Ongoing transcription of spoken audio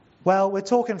Well, we're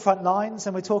talking front lines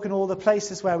and we're talking all the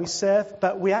places where we serve,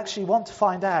 but we actually want to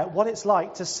find out what it's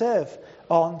like to serve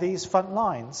on these front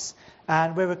lines.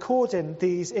 And we're recording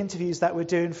these interviews that we're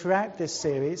doing throughout this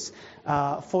series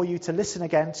for you to listen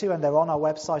again to, and they're on our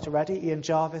website already. Ian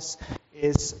Jarvis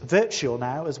is virtual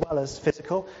now as well as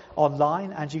physical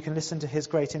online, and you can listen to his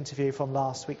great interview from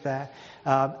last week there.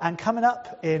 And coming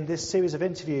up in this series of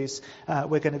interviews,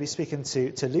 we're going to be speaking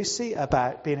to Lucy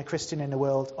about being a Christian in the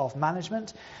world of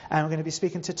management, and we're going to be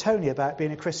speaking to Tony about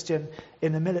being a Christian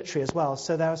in the military as well.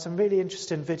 So there are some really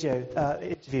interesting video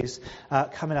interviews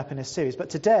coming up in this series. But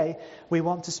today we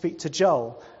want to speak to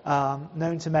Joel,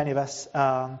 known to many of us,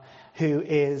 who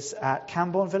is at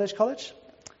Camborne Village College.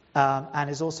 And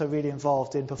is also really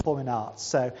involved in performing arts.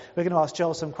 So we're going to ask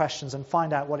Joel some questions and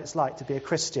find out what it's like to be a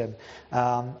Christian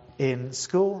in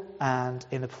school and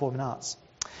in the performing arts.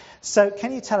 So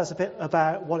can you tell us a bit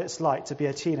about what it's like to be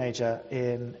a teenager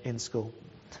in school?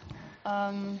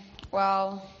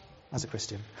 Well... As a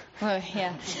Christian. Well,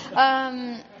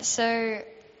 yeah. So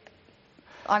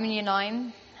I'm in Year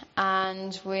 9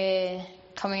 and we're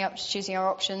coming up to choosing our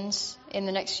options in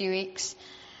the next few weeks.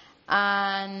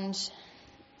 And...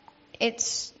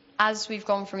 it's, as we've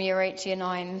gone from Year 8 to Year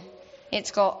 9, it's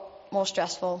got more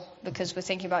stressful because we're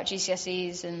thinking about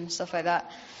GCSEs and stuff like that.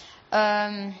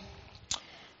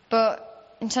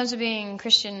 But in terms of being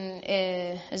Christian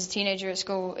as a teenager at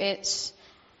school, it's...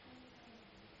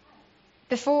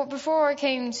 Before I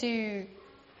came to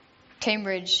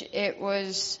Cambridge, it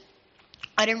was...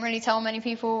 I didn't really tell many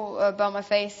people about my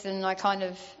faith, and I kind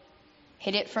of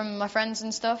hid it from my friends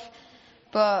and stuff.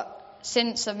 But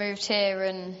since I moved here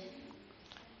and...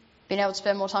 been able to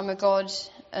spend more time with God,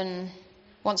 and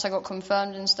once I got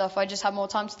confirmed and stuff, I just had more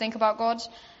time to think about God.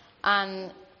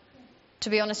 And to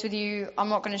be honest with you, I'm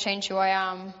not going to change who I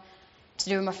am to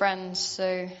do with my friends.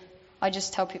 So I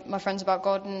just tell my friends about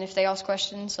God, and if they ask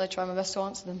questions, I try my best to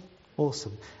answer them.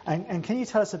 Awesome. And can you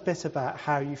tell us a bit about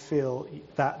how you feel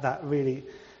that really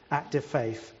active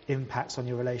faith impacts on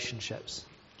your relationships?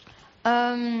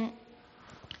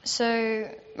 So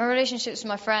my relationships with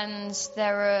my friends,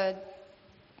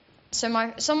 some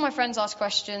of my friends ask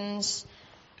questions,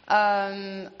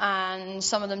 and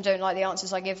some of them don't like the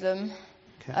answers I give them.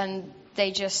 Okay. And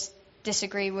they just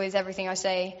disagree with everything I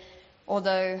say,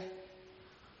 although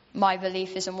my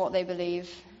belief isn't what they believe.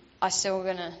 I'm still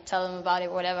going to tell them about it,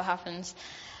 whatever happens.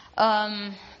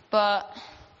 But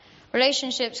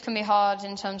relationships can be hard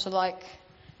in terms of like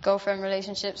girlfriend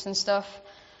relationships and stuff,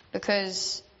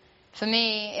 because for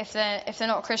me, if they're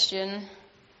not Christian,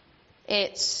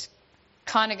 it's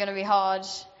kind of going to be hard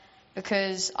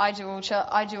because I do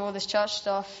all this church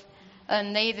stuff,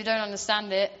 and they either don't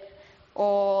understand it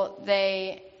or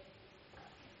they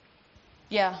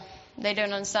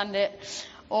don't understand it,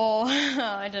 or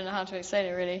I don't know how to explain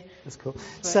it really. That's cool.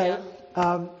 But, so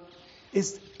yeah.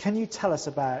 Can you tell us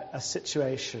about a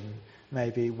situation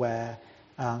maybe where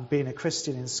being a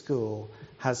Christian in school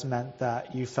has meant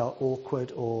that you felt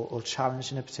awkward or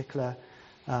challenged in a particular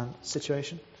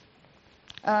situation?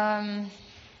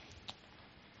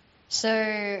 So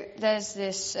there's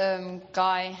this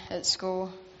guy at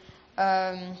school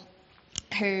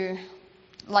who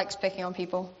likes picking on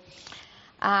people,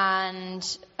 and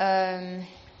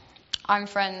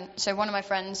So one of my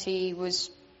friends,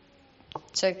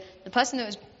 so the person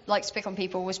that likes to pick on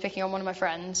people was picking on one of my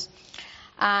friends,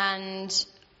 and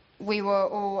we were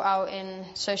all out in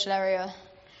social area.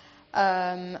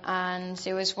 And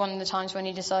it was one of the times when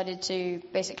he decided to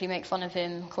basically make fun of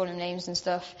him, call him names and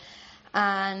stuff.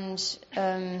 And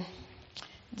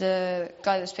the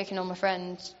guy that was picking on my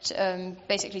friend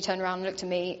basically turned around and looked at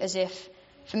me as if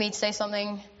for me to say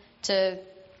something to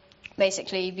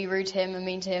basically be rude to him and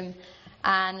mean to him.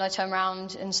 And I turned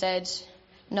around and said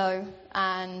no,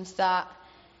 and that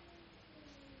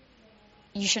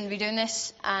you shouldn't be doing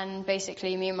this. And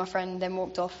basically me and my friend then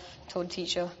walked off, told the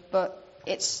teacher. But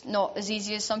it's not as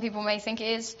easy as some people may think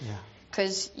it is,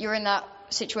 because you're in that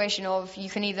situation of you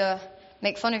can either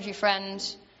make fun of your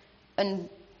friend and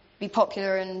be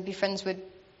popular and be friends with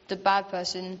the bad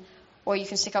person, or you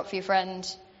can stick up for your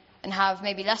friend and have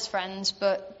maybe less friends,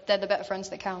 but they're the better friends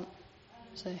that count.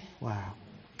 So. Wow.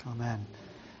 Amen.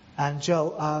 And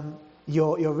Joel,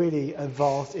 you're really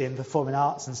involved in performing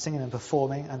arts and singing and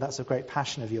performing, and that's a great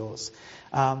passion of yours.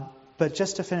 But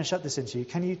just to finish up this interview,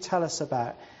 can you tell us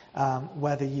about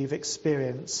whether you've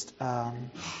experienced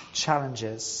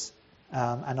challenges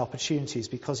and opportunities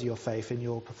because of your faith in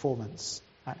your performance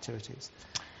activities?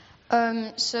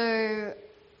 So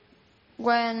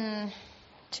when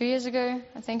 2 years ago,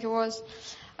 I think it was,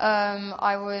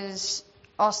 I was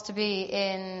asked to be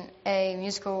in a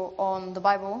musical on the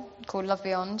Bible called Love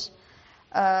Beyond.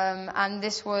 And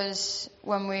this was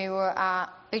when we were at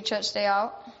Big Church Day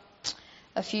Out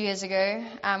a few years ago,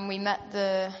 and we met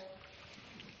the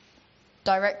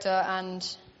director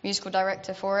and musical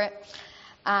director for it,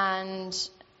 and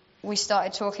we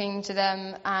started talking to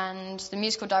them, and the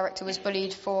musical director was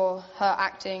bullied for her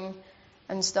acting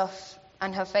and stuff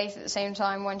and her faith at the same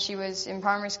time when she was in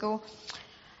primary school.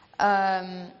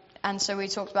 And so we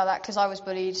talked about that because I was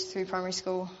bullied through primary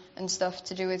school and stuff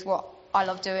to do with what I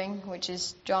love doing, which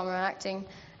is drama and acting,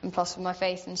 and plus with my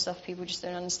faith and stuff, people just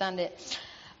don't understand it.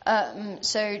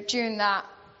 So during that,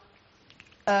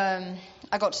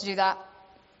 I got to do that,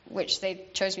 which they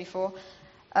chose me for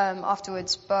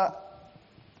afterwards. But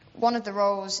one of the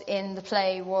roles in the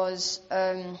play was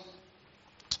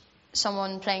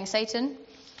someone playing Satan,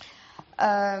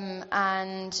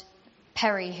 and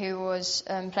Perry, who was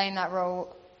playing that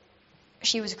role,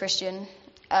 she was a Christian,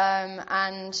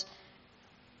 and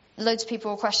loads of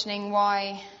people were questioning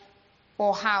why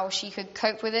or how she could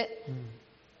cope with it,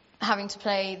 having to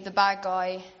play the bad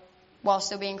guy while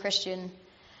still being Christian.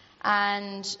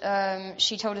 And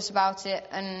she told us about it,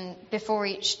 and before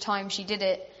each time she did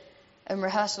it, in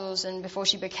rehearsals and before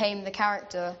she became the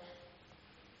character,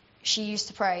 she used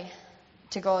to pray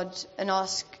to God and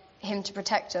ask him to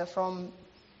protect her from,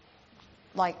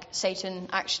 like, Satan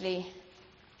actually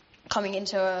coming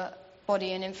into her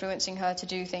body and influencing her to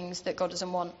do things that God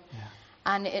doesn't want. Yeah.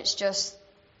 And it's just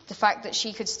the fact that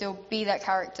she could still be that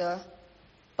character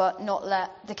but not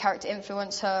let the character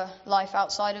influence her life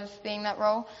outside of being that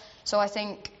role. So I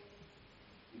think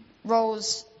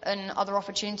roles and other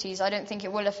opportunities, I don't think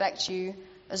it will affect you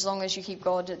as long as you keep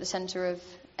God at the centre of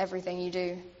everything you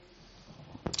do,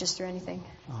 just through anything.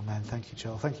 Amen. Thank you,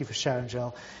 Joel. Thank you for sharing,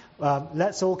 Joel.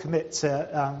 Let's all commit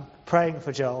to praying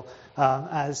for Joel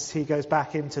as he goes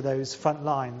back into those front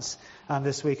lines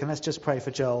this week. And let's just pray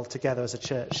for Joel together as a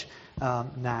church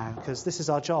now, because this is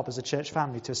our job as a church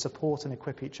family, to support and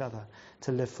equip each other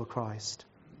to live for Christ.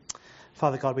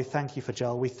 Father God, we thank you for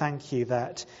Joel. We thank you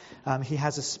that he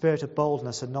has a spirit of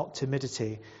boldness and not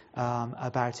timidity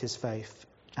about his faith.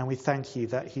 And we thank you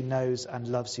that he knows and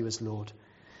loves you as Lord.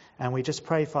 And we just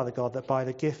pray, Father God, that by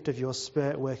the gift of your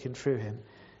Spirit working through him,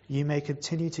 you may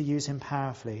continue to use him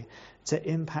powerfully to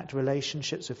impact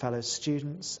relationships with fellow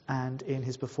students and in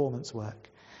his performance work,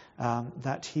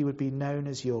 that he would be known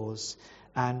as yours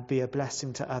and be a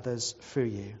blessing to others through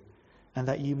you, and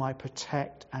that you might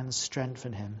protect and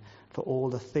strengthen him for all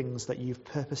the things that you've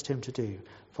purposed him to do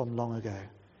from long ago.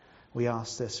 We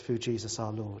ask this through Jesus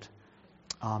our Lord.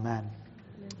 Amen.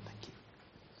 Thank you.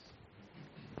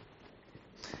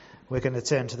 We're going to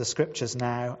turn to the scriptures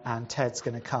now, and Ted's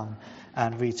going to come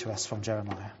and read to us from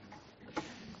Jeremiah.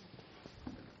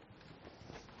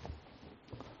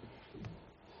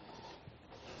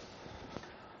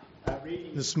 Our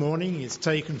reading this morning is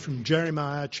taken from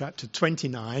Jeremiah chapter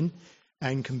 29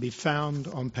 and can be found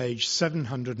on page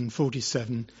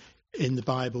 747 in the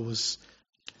Bibles,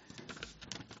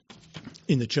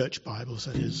 in the church Bibles,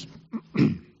 that is.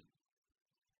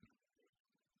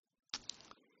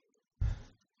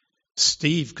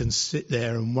 Steve can sit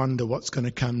there and wonder what's going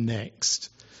to come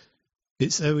next.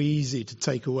 It's so easy to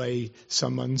take away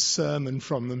someone's sermon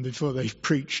from them before they've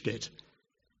preached it.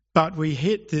 But we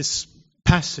hit this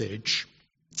passage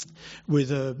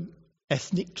with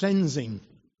ethnic cleansing,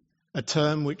 a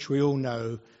term which we all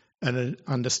know and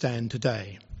understand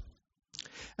today.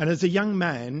 And as a young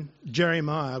man,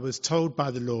 Jeremiah was told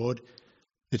by the Lord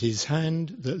that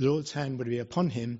the Lord's hand would be upon him